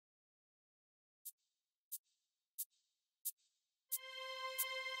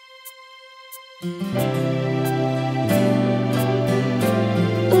Do you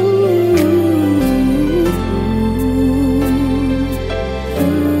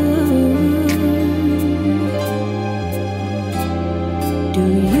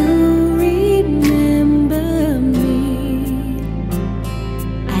remember me?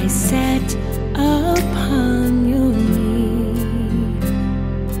 I sat upon your knee.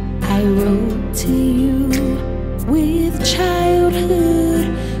 I wrote to you with childhood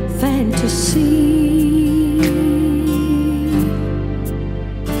fantasy.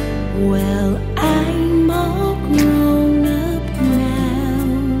 Well, I'm all grown up now.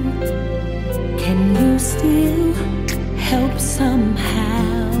 Can you still help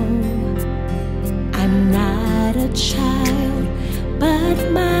somehow? I'm not a child,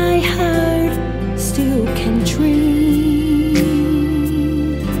 but my heart still can dream.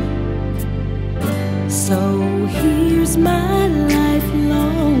 So here's my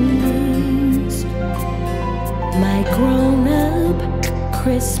lifelong list, my grown-up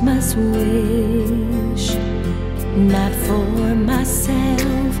Christmas wish, not for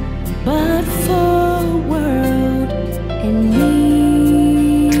myself, but for the world and me.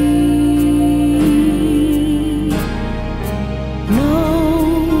 No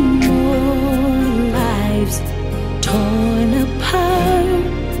more lives torn apart,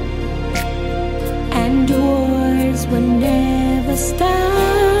 and wars will never stop,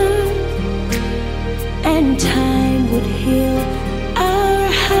 and time would heal our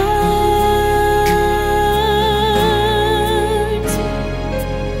hearts.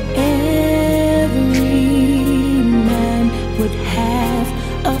 Every man would have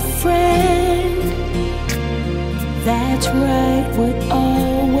a friend. That's right, would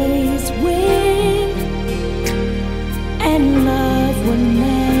always win, and love would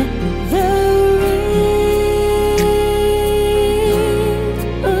never end.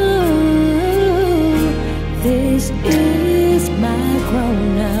 Ooh, this is my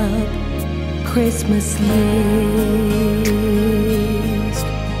grown-up Christmas list.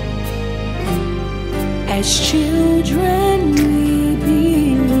 As children we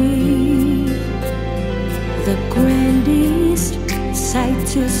believe the grandest sight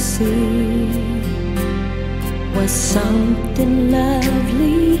to see was something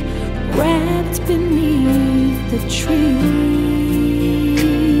lovely wrapped beneath the tree.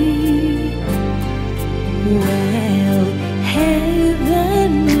 Well,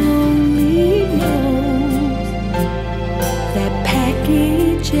 heaven only knows that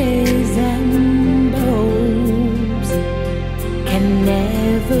packages and bows can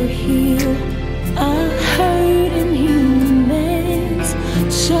never heal a hurt in humans.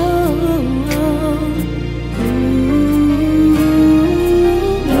 So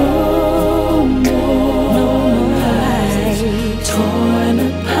no more lives torn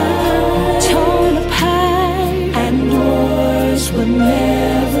apart, and wars will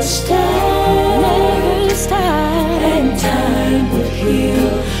never stop, and time will heal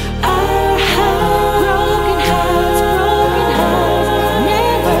our hearts, broken hearts,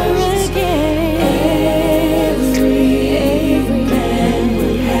 never again. Every man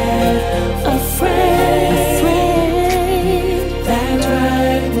will have a friend. That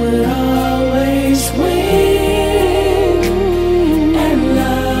right would always win, and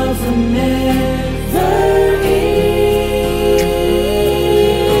love will never end.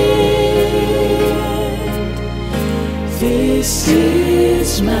 This is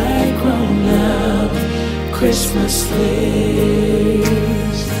my grown-up Christmas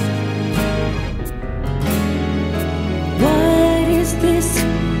list. What is this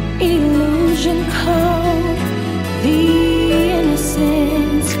illusion called? The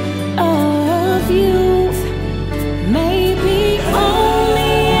innocence of youth. Maybe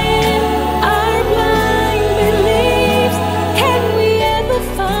only in our blind beliefs can we ever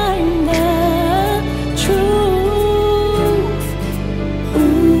find the truth.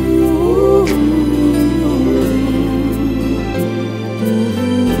 Ooh.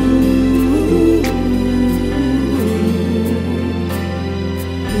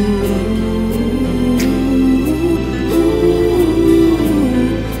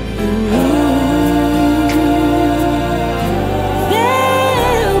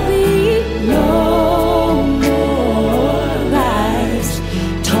 There'll be no more lives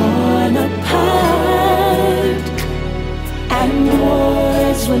torn apart, and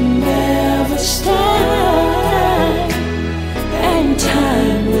wars will never stop, and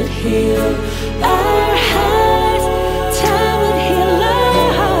time would heal our hearts. Time would heal our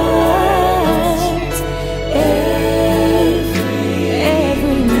hearts.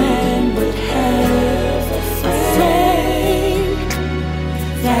 Every man would have a friend.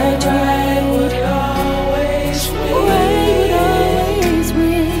 That right would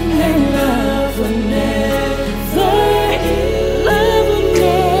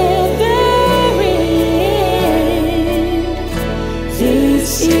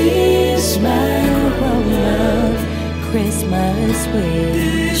Christmas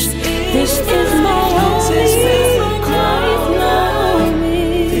wish. This is my only Christmas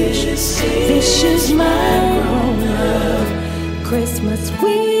wish. This is my Christmas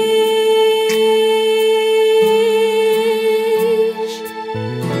wish.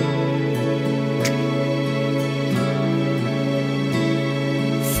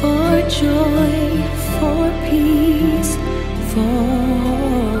 For joy, for peace, for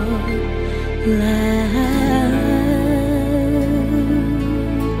life.